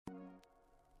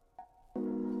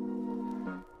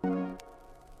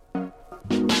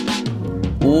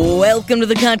Welcome to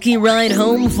the Kottke Ride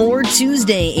Home for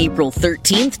Tuesday, April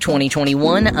 13th,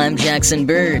 2021. I'm Jackson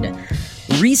Bird.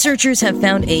 Researchers have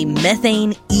found a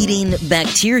methane-eating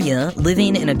bacteria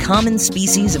living in a common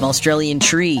species of Australian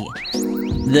tree.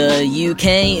 The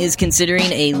UK is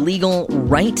considering a legal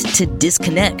right to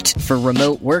disconnect for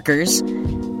remote workers.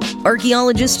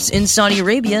 Archaeologists in Saudi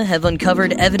Arabia have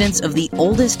uncovered evidence of the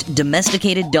oldest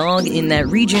domesticated dog in that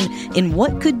region in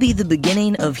what could be the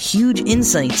beginning of huge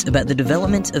insights about the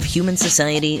development of human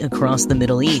society across the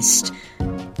Middle East.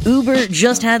 Uber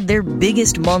just had their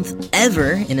biggest month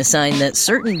ever in a sign that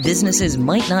certain businesses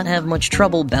might not have much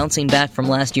trouble bouncing back from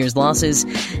last year's losses.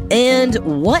 And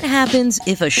what happens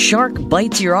if a shark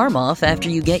bites your arm off after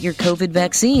you get your COVID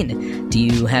vaccine? Do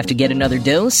you have to get another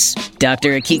dose?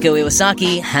 Dr. Akiko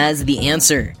Iwasaki has the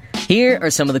answer. Here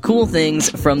are some of the cool things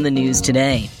from the news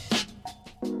today.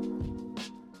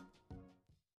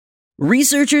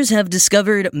 Researchers have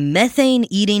discovered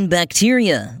methane-eating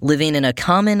bacteria living in a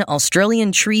common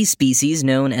Australian tree species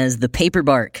known as the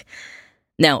paperbark.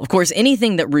 Now, of course,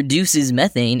 anything that reduces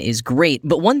methane is great,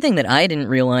 but one thing that I didn't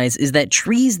realize is that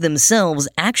trees themselves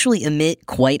actually emit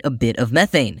quite a bit of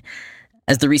methane.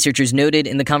 As the researchers noted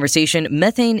in the conversation,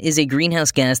 methane is a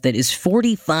greenhouse gas that is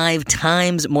 45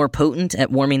 times more potent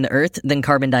at warming the Earth than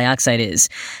carbon dioxide is.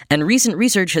 And recent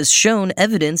research has shown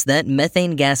evidence that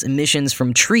methane gas emissions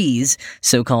from trees,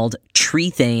 so-called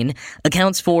treethane,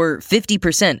 accounts for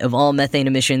 50% of all methane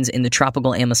emissions in the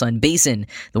tropical Amazon basin,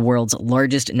 the world's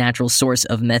largest natural source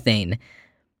of methane.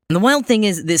 And the wild thing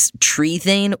is, this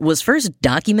treethane was first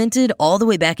documented all the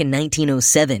way back in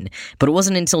 1907, but it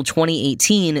wasn't until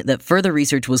 2018 that further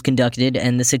research was conducted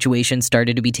and the situation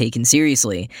started to be taken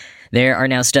seriously. There are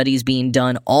now studies being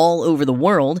done all over the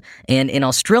world, and in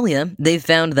Australia, they've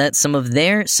found that some of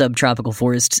their subtropical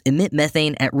forests emit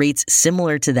methane at rates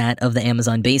similar to that of the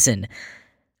Amazon basin.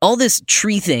 All this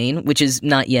treethane, which is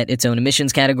not yet its own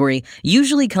emissions category,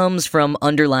 usually comes from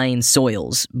underlying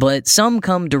soils, but some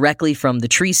come directly from the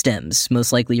tree stems,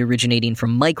 most likely originating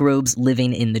from microbes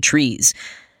living in the trees.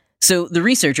 So the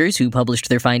researchers, who published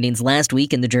their findings last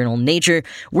week in the journal Nature,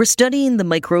 were studying the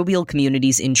microbial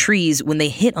communities in trees when they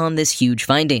hit on this huge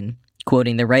finding.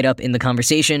 Quoting their write-up in the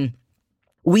conversation,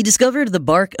 "We discovered the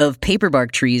bark of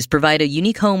paperbark trees provide a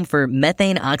unique home for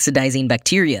methane-oxidizing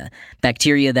bacteria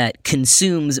that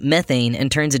consumes methane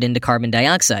and turns it into carbon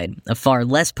dioxide, a far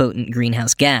less potent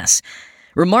greenhouse gas.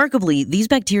 Remarkably, these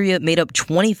bacteria made up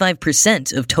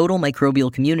 25% of total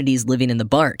microbial communities living in the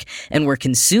bark, and were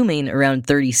consuming around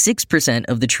 36%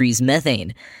 of the tree's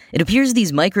methane. It appears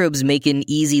these microbes make an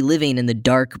easy living in the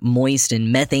dark, moist,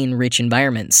 and methane-rich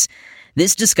environments.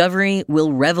 This discovery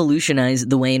will revolutionize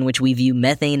the way in which we view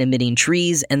methane-emitting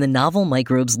trees and the novel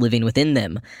microbes living within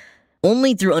them.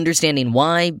 Only through understanding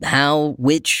why, how,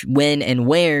 which, when, and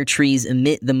where trees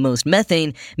emit the most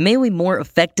methane may we more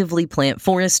effectively plant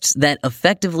forests that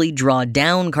effectively draw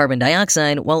down carbon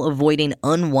dioxide while avoiding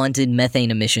unwanted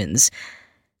methane emissions.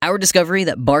 Our discovery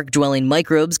that bark-dwelling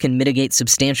microbes can mitigate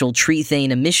substantial treethane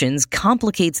emissions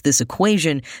complicates this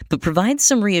equation, but provides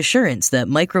some reassurance that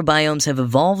microbiomes have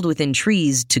evolved within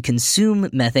trees to consume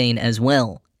methane as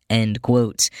well." End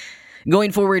quote.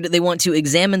 Going forward, they want to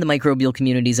examine the microbial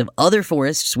communities of other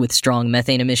forests with strong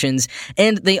methane emissions,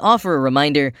 and they offer a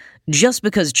reminder: just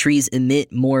because trees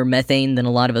emit more methane than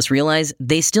a lot of us realize,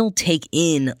 they still take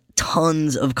in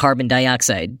tons of carbon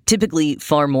dioxide, typically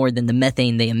far more than the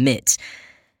methane they emit.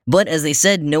 But as they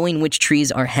said, knowing which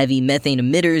trees are heavy methane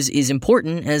emitters is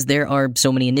important, as there are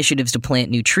so many initiatives to plant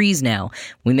new trees now.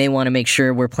 We may want to make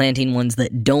sure we're planting ones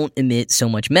that don't emit so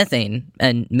much methane,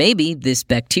 and maybe this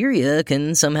bacteria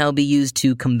can somehow be used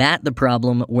to combat the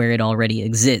problem where it already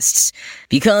exists.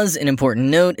 Because an important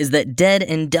note is that dead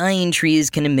and dying trees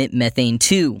can emit methane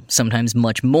too, sometimes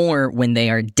much more when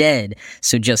they are dead,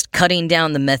 so just cutting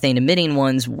down the methane-emitting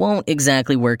ones won't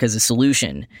exactly work as a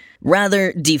solution.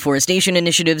 Rather, deforestation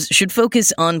initiatives should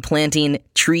focus on planting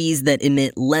trees that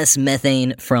emit less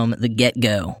methane from the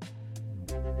get-go.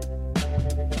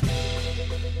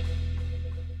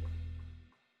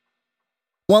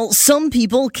 While some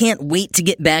people can't wait to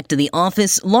get back to the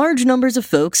office, large numbers of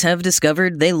folks have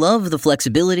discovered they love the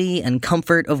flexibility and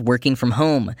comfort of working from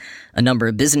home. A number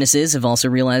of businesses have also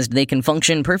realized they can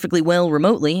function perfectly well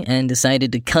remotely and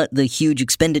decided to cut the huge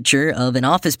expenditure of an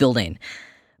office building.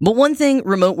 But one thing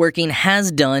remote working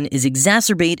has done is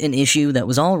exacerbate an issue that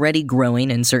was already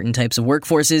growing in certain types of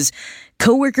workforces: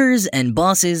 coworkers and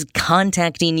bosses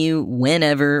contacting you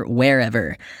whenever,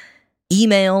 wherever.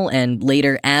 Email and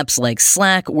later apps like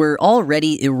Slack were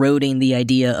already eroding the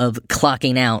idea of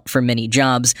clocking out for many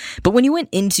jobs, but when you went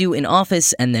into an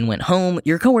office and then went home,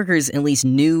 your coworkers at least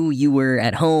knew you were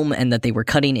at home and that they were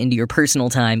cutting into your personal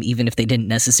time even if they didn't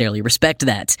necessarily respect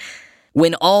that.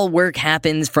 When all work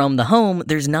happens from the home,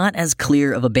 there's not as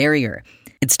clear of a barrier.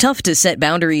 It's tough to set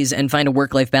boundaries and find a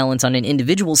work-life balance on an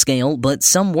individual scale, but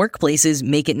some workplaces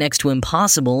make it next to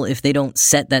impossible if they don't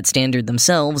set that standard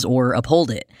themselves or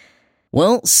uphold it.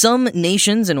 Well, some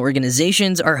nations and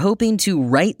organizations are hoping to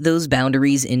write those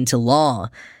boundaries into law.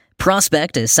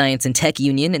 Prospect, a science and tech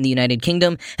union in the United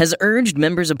Kingdom, has urged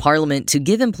members of parliament to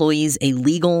give employees a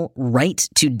legal right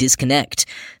to disconnect,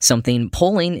 something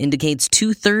polling indicates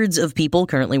 2/3 of people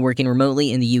currently working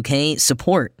remotely in the UK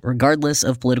support, regardless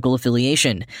of political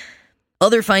affiliation.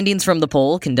 Other findings from the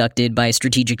poll, conducted by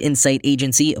strategic insight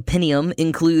agency Opinium,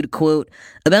 include, quote,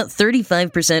 about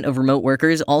 35% of remote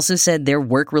workers also said their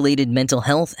work-related mental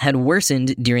health had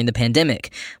worsened during the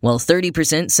pandemic, while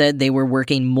 30% said they were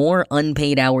working more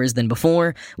unpaid hours than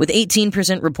before, with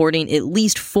 18% reporting at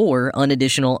least 4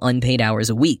 unadditional unpaid hours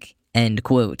a week, end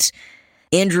quote.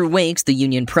 Andrew Wakes, the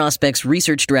union Prospects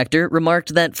research director,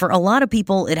 remarked that for a lot of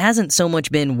people, it hasn't so much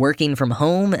been working from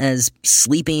home as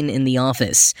sleeping in the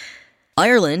office.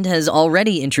 Ireland has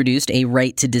already introduced a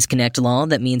right to disconnect law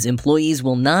that means employees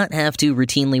will not have to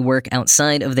routinely work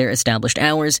outside of their established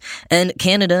hours, and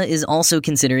Canada is also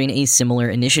considering a similar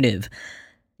initiative.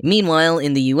 Meanwhile,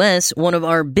 in the US, one of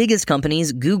our biggest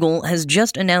companies, Google, has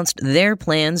just announced their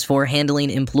plans for handling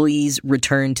employees'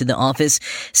 return to the office,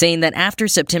 saying that after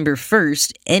September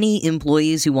 1st, any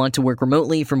employees who want to work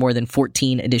remotely for more than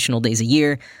 14 additional days a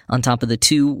year, on top of the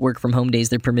 2 work-from-home days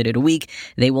they're permitted a week,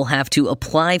 they will have to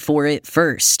apply for it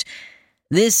first.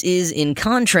 This is in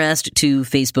contrast to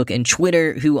Facebook and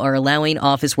Twitter, who are allowing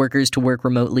office workers to work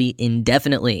remotely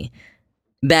indefinitely.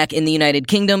 Back in the United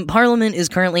Kingdom, Parliament is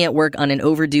currently at work on an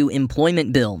overdue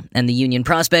employment bill, and the union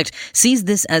Prospect sees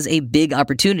this as a big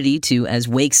opportunity to, as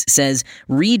Wakes says,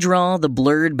 redraw the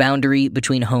blurred boundary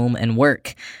between home and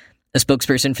work. A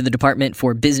spokesperson for the Department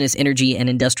for Business, Energy, and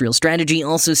Industrial Strategy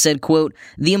also said, quote,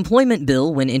 the employment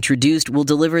bill, when introduced, will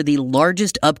deliver the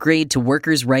largest upgrade to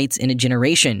workers' rights in a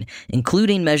generation,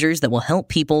 including measures that will help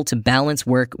people to balance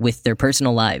work with their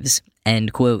personal lives,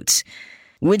 end quote.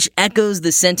 Which echoes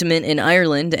the sentiment in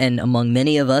Ireland, and among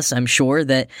many of us, I'm sure,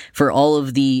 that for all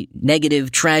of the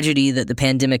negative tragedy that the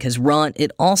pandemic has wrought,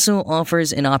 it also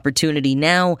offers an opportunity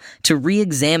now to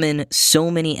re-examine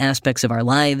so many aspects of our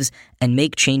lives and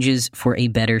make changes for a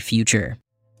better future.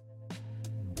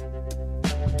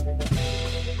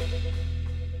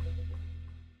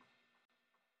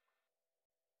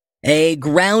 A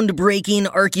groundbreaking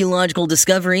archaeological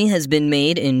discovery has been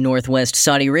made in northwest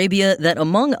Saudi Arabia that,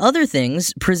 among other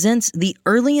things, presents the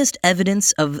earliest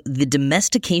evidence of the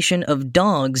domestication of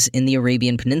dogs in the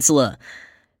Arabian Peninsula.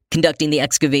 Conducting the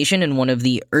excavation in one of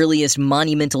the earliest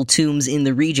monumental tombs in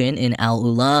the region, in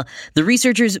Al-Ula, the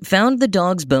researchers found the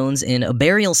dog's bones in a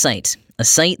burial site, a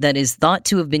site that is thought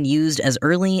to have been used as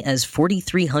early as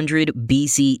 4300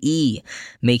 BCE,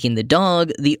 making the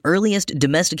dog the earliest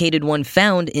domesticated one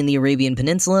found in the Arabian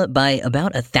Peninsula by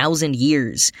about 1,000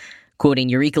 years. Quoting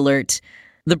Eureka Alert,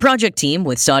 the project team,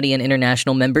 with Saudi and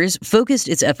international members, focused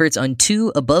its efforts on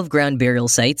 2 above-ground burial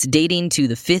sites dating to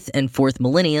the 5th and 4th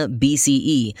millennia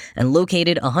BCE and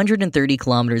located 130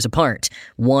 kilometers apart,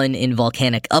 one in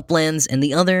volcanic uplands and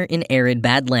the other in arid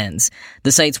badlands.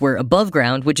 The sites were above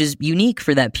ground, which is unique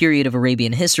for that period of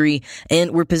Arabian history, and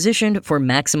were positioned for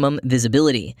maximum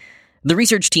visibility. The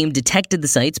research team detected the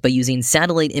sites by using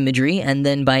satellite imagery and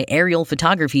then by aerial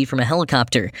photography from a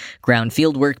helicopter. Ground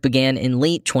fieldwork began in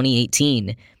late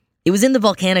 2018. It was in the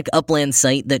volcanic upland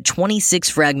site that 26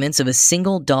 fragments of a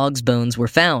single dog's bones were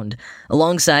found,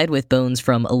 alongside with bones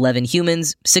from 11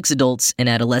 humans, 6 adults, an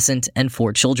adolescent, and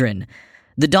 4 children.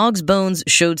 The dog's bones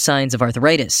showed signs of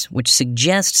arthritis, which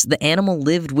suggests the animal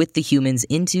lived with the humans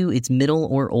into its middle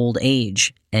or old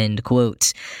age, end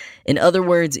quote. In other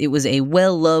words, it was a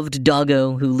well-loved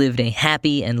doggo who lived a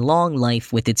happy and long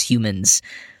life with its humans.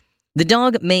 The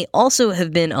dog may also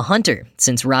have been a hunter,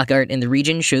 since rock art in the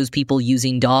region shows people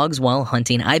using dogs while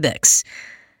hunting ibex.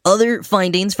 Other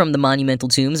findings from the monumental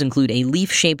tombs include a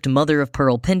leaf-shaped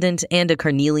mother-of-pearl pendant and a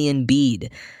carnelian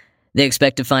bead. They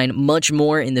expect to find much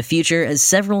more in the future, as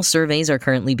several surveys are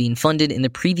currently being funded in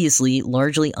the previously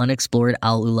largely unexplored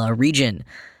Al-Ula region.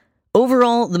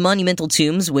 Overall, the monumental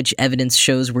tombs, which evidence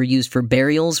shows were used for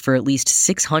burials for at least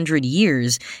 600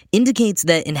 years, indicates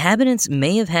that inhabitants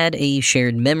may have had a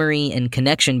shared memory and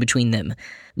connection between them.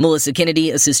 Melissa Kennedy,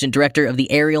 assistant director of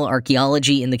the aerial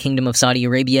archaeology in the Kingdom of Saudi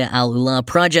Arabia Al-Ula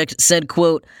project, said,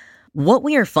 quote, What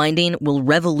we are finding will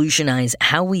revolutionize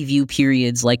how we view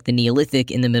periods like the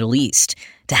Neolithic in the Middle East.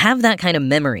 To have that kind of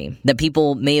memory that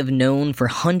people may have known for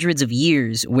hundreds of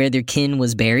years where their kin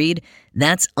was buried,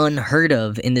 that's unheard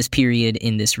of in this period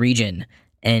in this region."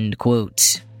 End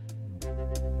quote.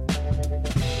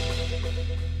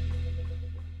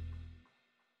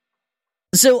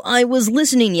 So I was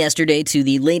listening yesterday to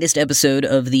the latest episode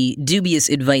of the Dubious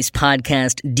Advice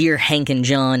podcast, Dear Hank and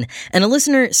John, and a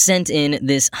listener sent in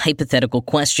this hypothetical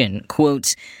question,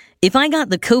 quote, "If I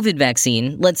got the COVID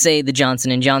vaccine, let's say the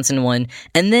Johnson & Johnson one,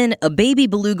 and then a baby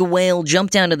beluga whale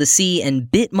jumped out of the sea and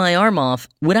bit my arm off,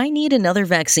 would I need another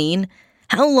vaccine?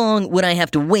 How long would I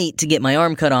have to wait to get my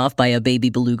arm cut off by a baby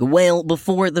beluga whale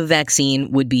before the vaccine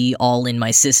would be all in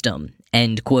my system?"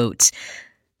 End quote.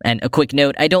 And a quick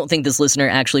note, I don't think this listener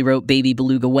actually wrote baby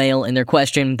beluga whale in their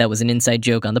question. That was an inside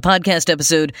joke on the podcast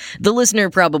episode. The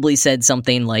listener probably said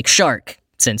something like shark,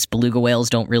 since beluga whales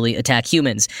don't really attack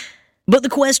humans. But the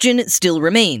question still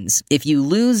remains. If you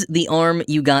lose the arm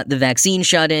you got the vaccine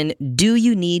shot in, do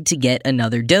you need to get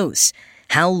another dose?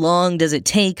 How long does it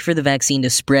take for the vaccine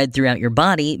to spread throughout your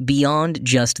body beyond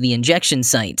just the injection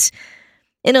sites?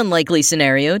 An unlikely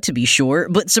scenario, to be sure,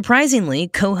 but surprisingly,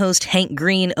 co-host Hank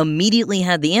Green immediately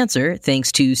had the answer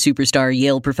thanks to superstar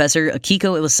Yale professor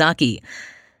Akiko Iwasaki.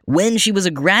 When she was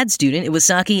a grad student,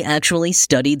 Iwasaki actually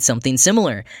studied something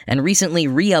similar, and recently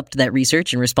re-upped that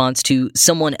research in response to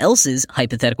someone else's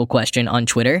hypothetical question on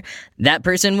Twitter. That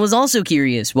person was also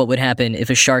curious what would happen if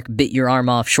a shark bit your arm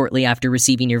off shortly after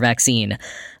receiving your vaccine.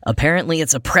 Apparently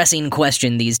it's a pressing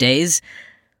question these days.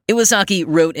 Iwasaki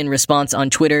wrote in response on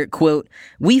Twitter, quote,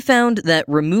 "We found that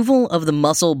removal of the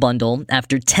muscle bundle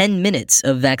after 10 minutes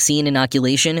of vaccine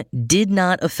inoculation did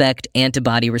not affect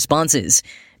antibody responses.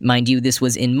 Mind you, this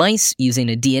was in mice using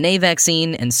a DNA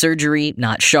vaccine and surgery,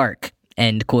 not shark."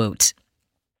 End quote.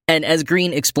 And as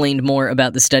Green explained more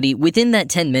about the study, within that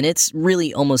 10 minutes,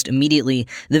 really almost immediately,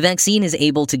 the vaccine is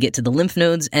able to get to the lymph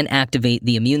nodes and activate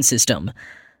the immune system.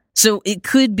 So it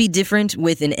could be different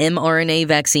with an mRNA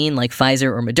vaccine like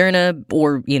Pfizer or Moderna,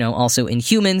 or, also in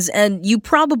humans, and you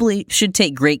probably should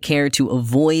take great care to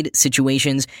avoid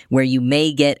situations where you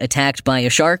may get attacked by a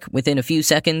shark within a few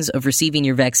seconds of receiving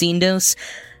your vaccine dose.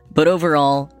 But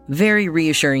overall, very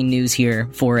reassuring news here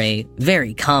for a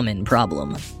very common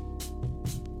problem.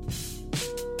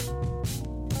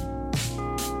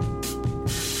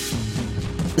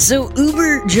 So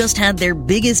Uber just had their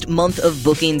biggest month of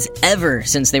bookings ever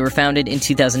since they were founded in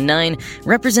 2009,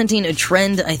 representing a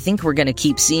trend I think we're going to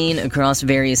keep seeing across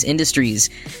various industries.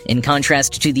 In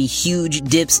contrast to the huge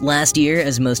dips last year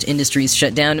as most industries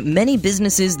shut down, many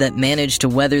businesses that managed to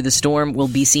weather the storm will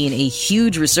be seeing a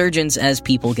huge resurgence as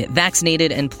people get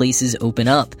vaccinated and places open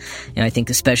up. And I think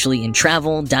especially in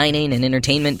travel, dining, and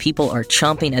entertainment, people are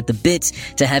chomping at the bit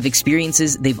to have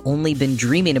experiences they've only been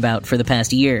dreaming about for the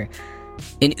past year.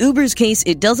 In Uber's case,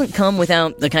 it doesn't come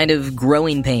without a kind of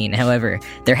growing pain, however.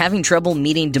 They're having trouble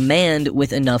meeting demand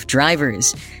with enough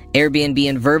drivers. Airbnb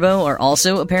and Vrbo are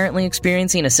also apparently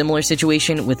experiencing a similar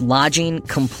situation with lodging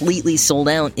completely sold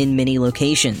out in many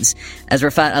locations. As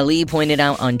Rafat Ali pointed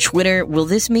out on Twitter, will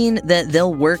this mean that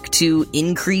they'll work to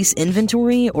increase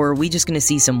inventory, or are we just going to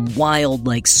see some wild,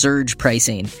 surge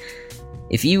pricing?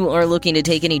 If you are looking to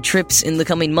take any trips in the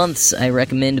coming months, I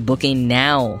recommend booking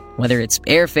now. Whether it's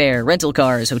airfare, rental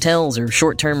cars, hotels, or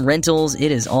short-term rentals,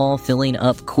 it is all filling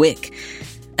up quick.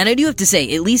 And I do have to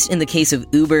say, at least in the case of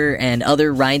Uber and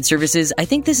other ride services, I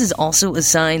think this is also a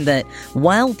sign that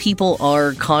while people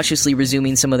are cautiously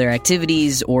resuming some of their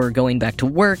activities or going back to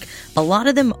work, a lot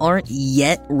of them aren't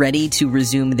yet ready to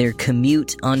resume their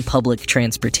commute on public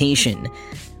transportation.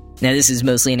 Now, this is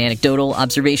mostly an anecdotal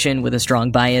observation with a strong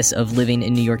bias of living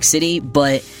in New York City,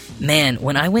 but man,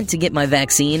 when I went to get my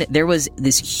vaccine, there was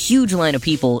this huge line of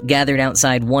people gathered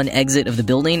outside one exit of the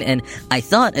building, and I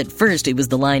thought at first it was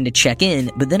the line to check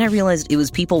in, but then I realized it was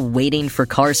people waiting for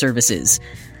car services.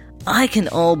 I can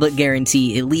all but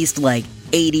guarantee at least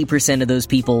 80% of those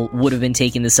people would have been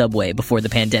taking the subway before the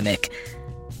pandemic.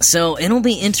 So it'll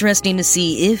be interesting to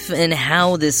see if and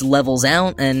how this levels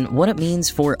out and what it means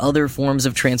for other forms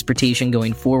of transportation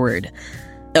going forward.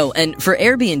 Oh, and for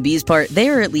Airbnb's part, they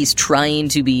are at least trying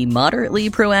to be moderately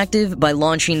proactive by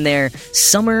launching their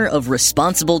Summer of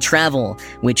Responsible Travel,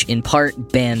 which in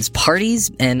part bans parties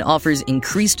and offers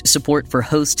increased support for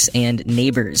hosts and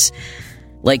neighbors.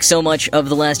 Like so much of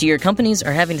the last year, companies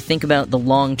are having to think about the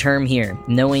long term here,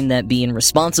 knowing that being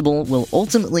responsible will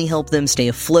ultimately help them stay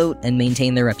afloat and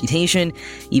maintain their reputation,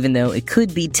 even though it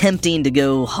could be tempting to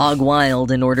go hog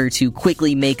wild in order to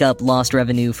quickly make up lost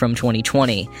revenue from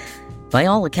 2020. By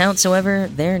all accounts, however,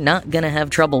 they're not gonna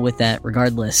have trouble with that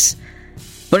regardless.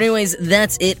 But anyways,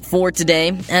 that's it for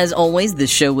today. As always,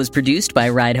 this show was produced by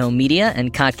Ride Home Media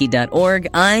and Kottke.org.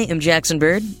 I am Jackson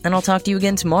Bird, and I'll talk to you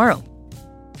again tomorrow.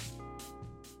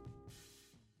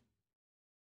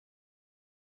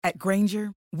 At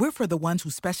Grainger, we're for the ones who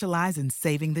specialize in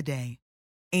saving the day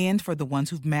and for the ones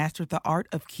who've mastered the art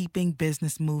of keeping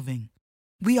business moving.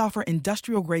 We offer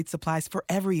industrial-grade supplies for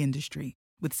every industry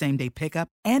with same-day pickup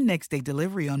and next-day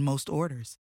delivery on most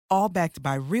orders, all backed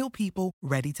by real people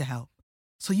ready to help.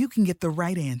 So you can get the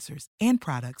right answers and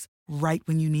products right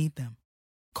when you need them.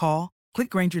 Call, click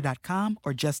Grainger.com,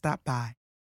 or just stop by.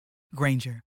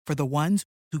 Grainger, for the ones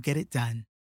who get it done.